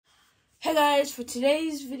Hey guys, for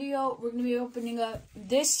today's video, we're going to be opening up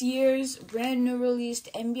this year's brand new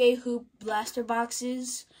released NBA Hoop Blaster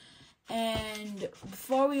boxes. And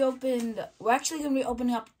before we open, we're actually going to be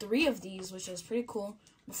opening up 3 of these, which is pretty cool.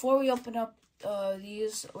 Before we open up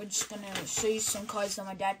these, we're just going to show you some cards that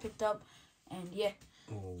my dad picked up. And yeah,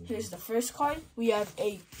 here's the first card. We have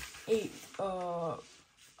a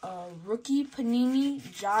rookie Panini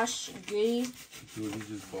Josh Giddey. Dude, he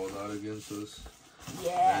just balled out against us.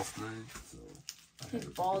 Yeah. Last night, so He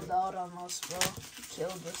balled out on us, bro. He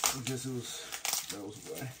killed us. I guess that was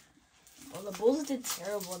why. Well, the Bulls did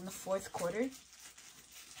terrible in the fourth quarter.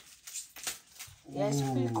 Yeah, it's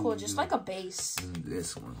pretty cool. Just like a base. And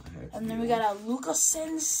this one. And then we got a Luka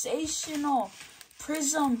Sensational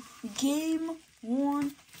Prism Game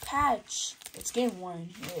Worn patch. It's game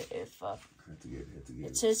worn.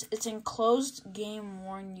 It says it's enclosed game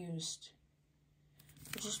worn used.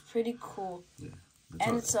 Which is pretty cool. Yeah.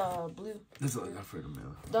 And it's blue. That's all I got for the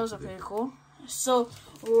mail. Those are pretty cool. So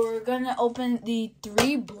we're gonna open the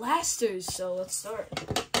 3 blasters. So let's start.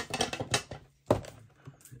 Yeah,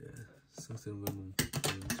 something little.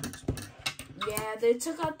 Yeah, they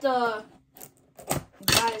took out the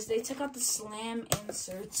slam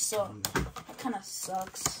inserts, so that kind of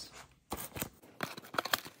sucks.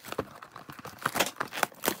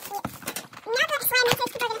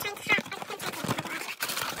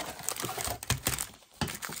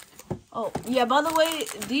 Oh, yeah, by the way,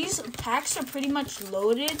 these packs are pretty much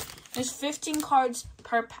loaded. There's 15 cards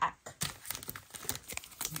per pack.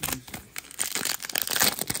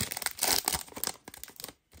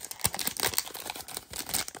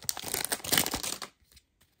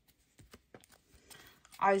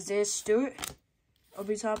 Isaiah Stewart,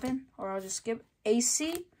 Obi Toppin, or I'll just skip.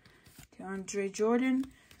 AC, DeAndre Jordan,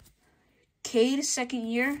 Cade, second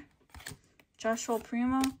year, Joshua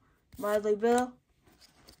Primo, Bradley Beal,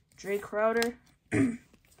 Dre Crowder,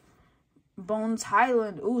 Bones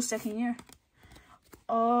Highland, second year.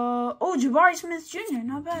 Jabari Smith Jr.,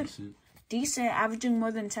 not bad. Decent, averaging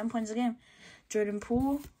more than 10 points a game. Jordan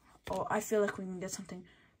Poole, I feel like we can get something.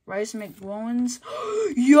 Rice McGowens,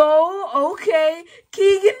 okay.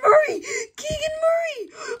 Keegan Murray,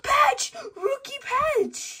 patch, rookie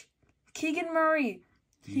patch. Keegan Murray.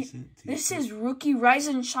 Decent. This is rookie Rise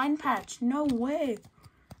and Shine patch. No way.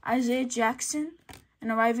 Isaiah Jackson. And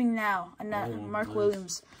arriving now, Mark nice.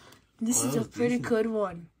 Williams. This is a pretty decent. good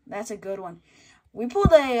one. That's a good one. We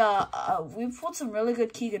pulled some really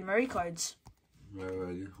good Keegan Murray cards.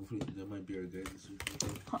 Right. Hopefully that might be our guy this week.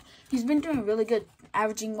 He's been doing really good,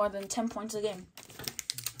 averaging more than 10 points a game.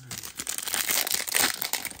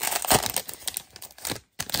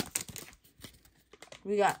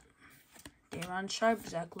 We got Day'Ron Sharpe,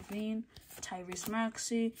 Zach LaVine, Tyrese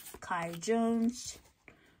Maxey, Kai Jones.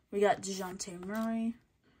 We got DeJounte Murray,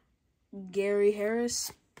 Gary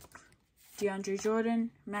Harris, DeAndre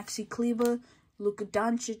Jordan, Maxi Kleber, Luka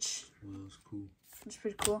Doncic. Well, that's cool. That's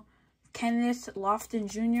pretty cool. Kenneth Lofton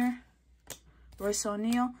Jr., Royce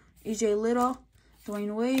O'Neal, EJ Little,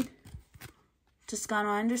 Dwayne Wade, Toscano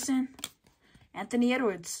Anderson, Anthony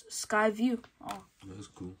Edwards, Sky View. Oh, That's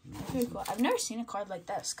cool. pretty cool. I've never seen a card like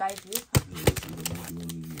that, Sky View.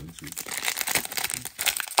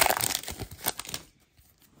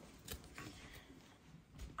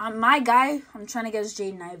 My guy, I'm trying to get is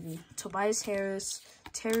Jaden Ivey, Tobias Harris,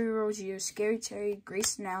 Terry Rozier, Scary Terry,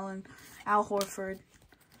 Grayson Allen, Al Horford,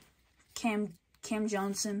 Cam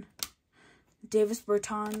Johnson, Davis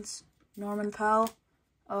Bertans, Norman Powell,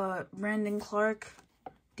 Brandon Clark,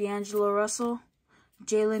 D'Angelo Russell,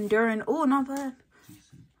 Jalen Duren. Oh, not bad.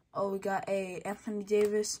 We got Anthony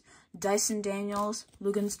Davis, Dyson Daniels,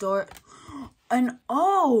 Lugens Dort, and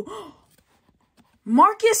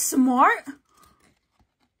Marcus Smart.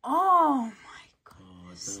 Oh my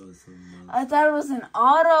goodness. I thought it was an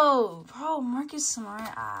auto. Bro, Marcus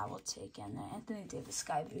Smart. We'll take it. And then Anthony Davis,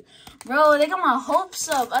 Skyview. Bro, they got my hopes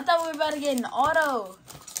up. I thought we were about to get an auto.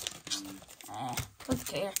 Who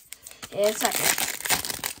cares? Yeah, it's okay.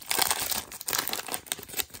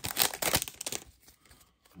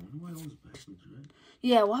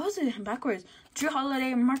 Yeah, why was it backwards? Drew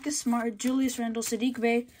Holiday, Marcus Smart, Julius Randle, Sadiq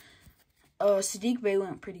Bey. Sadiq Bey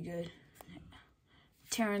went pretty good.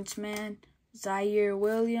 Terrence Mann, Zaire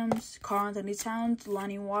Williams, Karl Anthony Towns,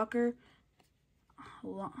 Lonnie Walker,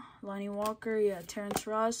 Terrence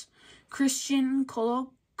Ross, Christian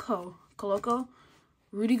Coloco,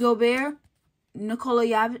 Rudy Gobert, Nikola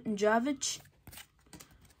Jovic,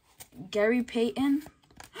 Gary Payton.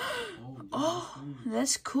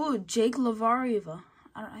 That's cool. Jake Lavarieva.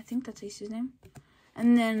 I think that's his name.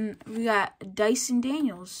 And then we got Dyson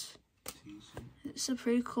Daniels. It's a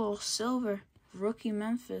pretty cool silver. Rookie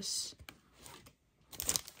Memphis.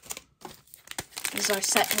 This is our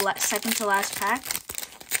second to last pack.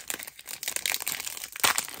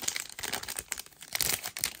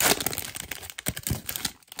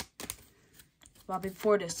 Bobby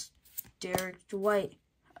Portis, Derek White,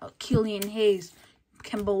 Killian Hayes,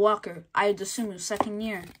 Kemba Walker, Ayo Dosunmu, second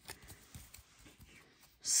year.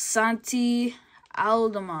 Santi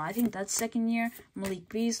Aldama, I think that's second year. Malik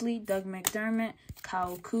Beasley, Doug McDermott,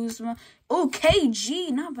 Kyle Kuzma. Oh,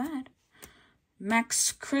 KG, not bad.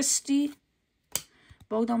 Max Christie,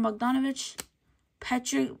 Bogdan Bogdanovic,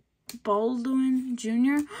 Patrick Baldwin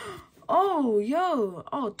Jr. Oh, yo.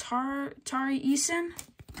 Oh, Tari Eason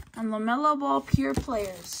and LaMelo Ball pure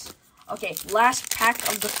players. Okay, last pack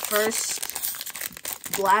of the first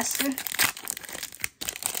blaster.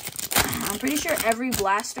 I'm pretty sure every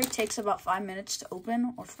blaster takes about 5 minutes to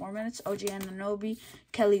open, or 4 minutes. OG Anunoby,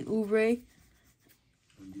 Kelly Oubre.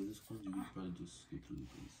 And the other one, you can probably just skip through the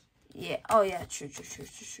base. Yeah. Oh, yeah. True.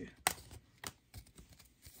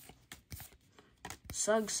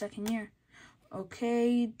 Suggs, second year.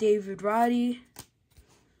 Okay. David Roddy.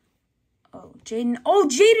 Oh, Jaden. Oh,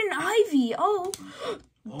 Jaden Ivey. Oh,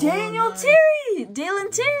 Daniel nice. Terry. Dalen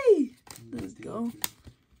Terry. Let's go.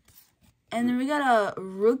 And then we got a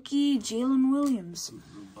rookie, Jalen Williams.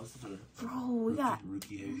 Bro, we got...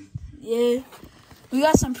 Rookie heavy. Yeah. We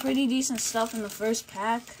got some pretty decent stuff in the first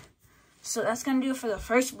pack. So that's going to do it for the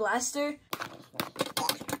first blaster.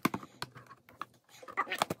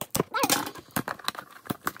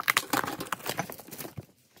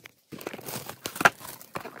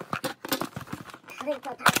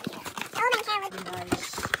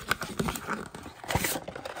 Nice.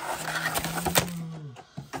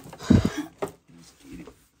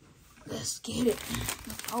 Let's get it.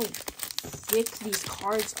 Look how thick these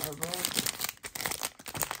cards are, bro.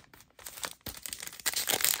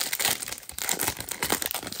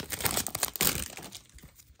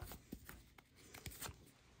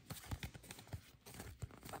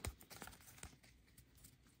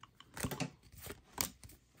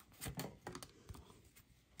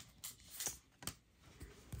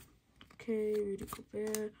 Okay, Rudy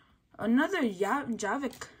Gobert. Another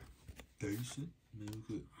Javik. Decent.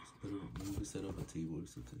 Maybe we could set up a table or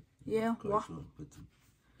something. Yeah.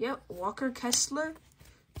 Yep. Walker Kessler,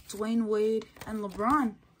 Dwayne Wade, and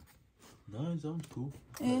LeBron. Nice, that was cool.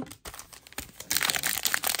 Yeah.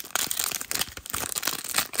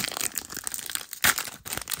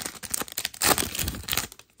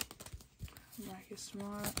 Marcus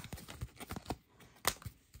Smart.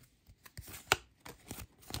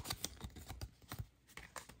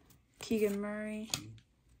 Keegan Murray,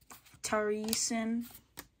 Tari Eason,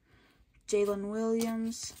 Jalen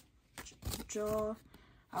Williams, Joel,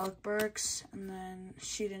 Alec Burks, and then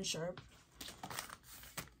Sheldon Sharp.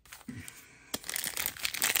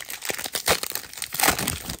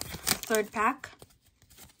 Third pack.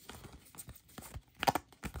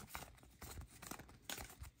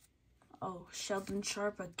 Oh, Sheldon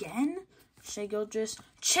Sharp again. Shai Gilgeous,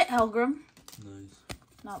 Chet Holmgren. Nice.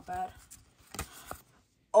 Not bad.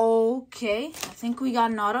 Okay, I think we got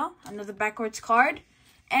another backwards card.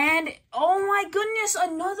 And, oh my goodness,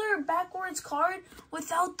 another backwards card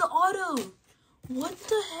without the auto. What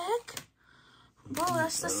the heck? Bro,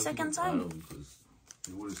 that's the second time.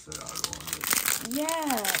 You would have said auto on it.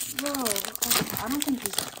 Yeah, bro. Okay, I don't think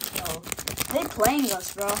he's... Bro, they're playing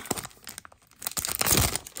us, bro.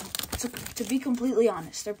 To be completely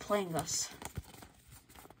honest, they're playing us.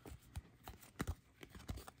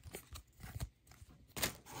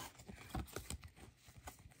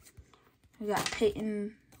 We got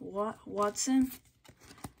Peyton Watson,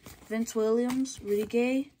 Vince Williams, Rudy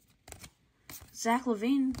Gay, Zach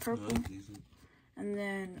LaVine, purple, and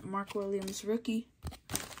then Mark Williams, rookie.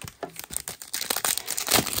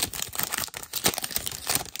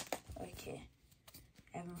 Okay,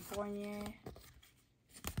 Evan Fournier,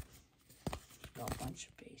 got a bunch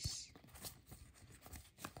of base.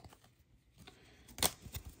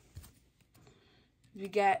 We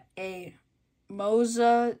got a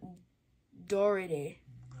Moza Doride.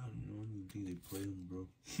 I don't think they play him, bro.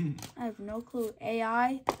 I have no clue.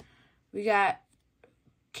 AI. We got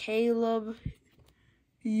Caleb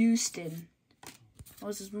Houston,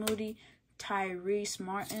 Moses Moody, Tyrese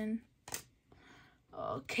Martin,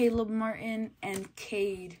 Caleb Martin, and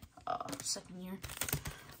Cade. Second year.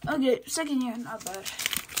 Okay, second year, not bad.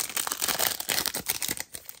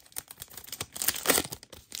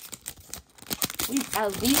 We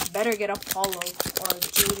at least better get a Paulo or a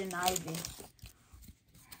Jaden Ivey.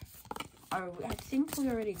 I think we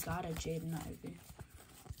already got a Jaden Ivey.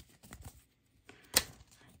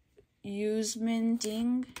 Usman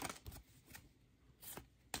Ding,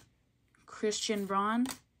 Christian Braun,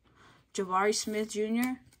 Jabari Smith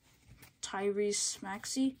Jr., Tyrese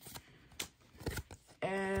Maxey,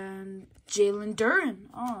 and Jalen Duren.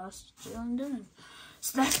 Oh, that's Jalen Duren.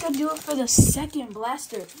 So that's gonna do it for the second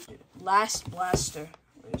blaster. Last blaster.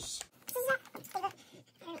 Where's...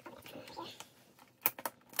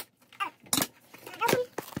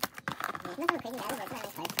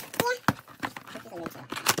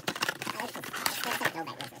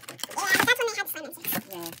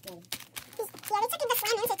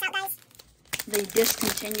 They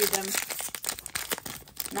discontinued them.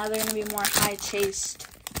 Now they're gonna be more high chased.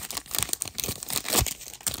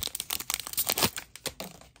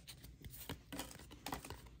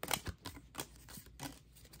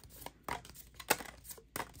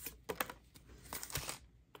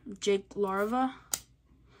 Jake Larva,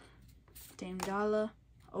 Dame Dalla,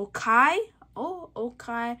 Okai,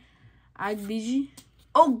 Okai Agbiji,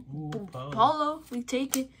 Paulo, we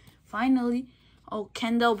take it, finally. Oh,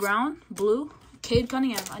 Kendall Brown, blue, Cade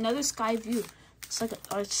Cunningham, another Sky View. It's like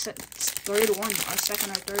our third one, our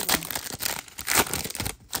second or third one.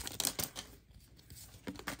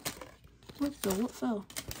 What fell?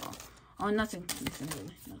 Oh, nothing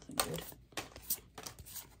really, nothing good.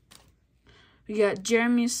 We got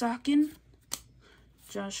Jeremy Sokin,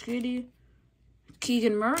 Josh Giddey,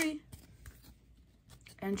 Keegan Murray,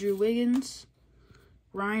 Andrew Wiggins,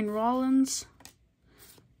 Ryan Rollins,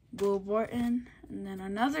 Will Barton, and then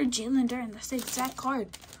another Jalen Duren. That's the exact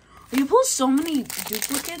card. You pull so many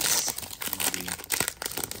duplicates.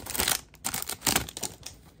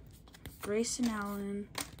 Grayson Allen.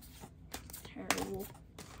 Terrible.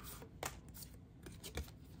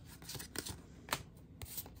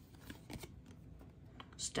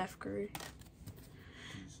 Steph Curry.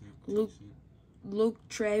 Luke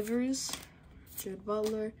Travers. Jared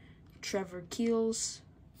Butler. Trevor Keels.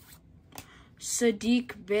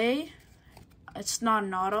 Sadiq Bey. It's not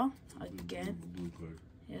an auto. Again.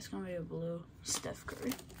 Yeah, it's going to be a blue. Steph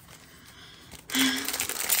Curry.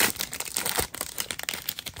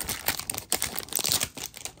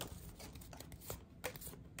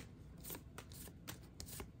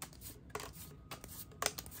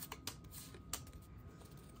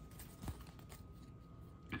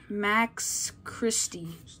 Max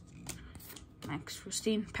Christie.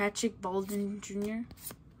 Patrick Baldwin Jr.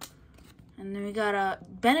 And then we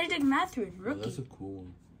got Benedict Mathurin, rookie. Oh, that's a cool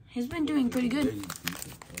one. He's been doing pretty good.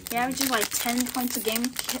 He averages like 10 points a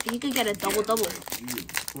game. He could get a double-double.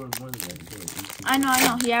 I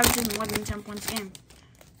know. He averages more than 10 points a game.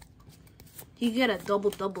 He could get a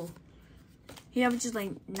double-double. He averages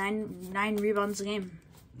like 9 rebounds a game.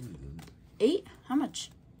 8? How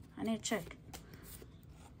much? I need to check.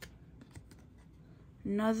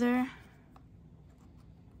 Another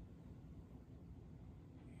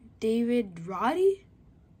David Roddy?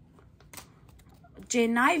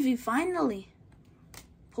 Jaden Ivey finally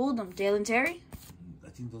pulled him. Dalen Terry? I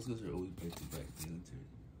think those guys are always back to back. Dalen Terry.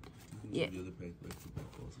 Yeah. The other back to back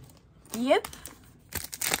also. Yep.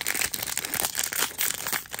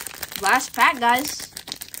 Last pack, guys.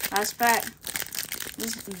 Last pack.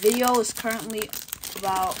 This video is currently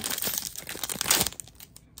about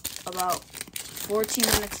 14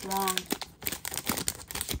 minutes long.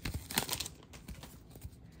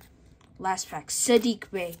 Last pack. Sadiq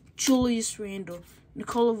Bey, Julius Randle,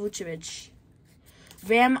 Nikola Vucevic,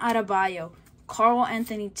 Bam Adebayo, Karl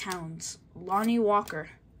Anthony Towns, Lonnie Walker,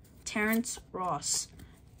 Terrence Ross,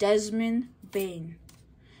 Desmond Bane,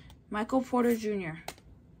 Michael Porter Jr.,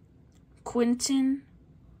 Jalen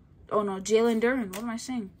Duren, what am I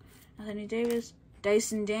saying? Anthony Davis,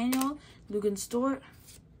 Dyson Daniel, Lugan Stewart,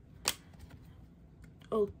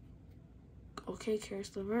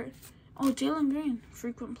 Karis LeVert. Oh, Jalen Green,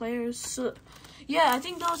 frequent players. So, yeah, I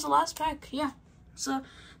think that was the last pack. Yeah. So,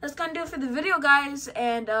 that's going to do it for the video, guys.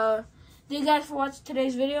 And, thank you guys for watching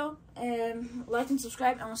today's video. And like and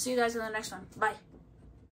subscribe, and we'll see you guys in the next one. Bye.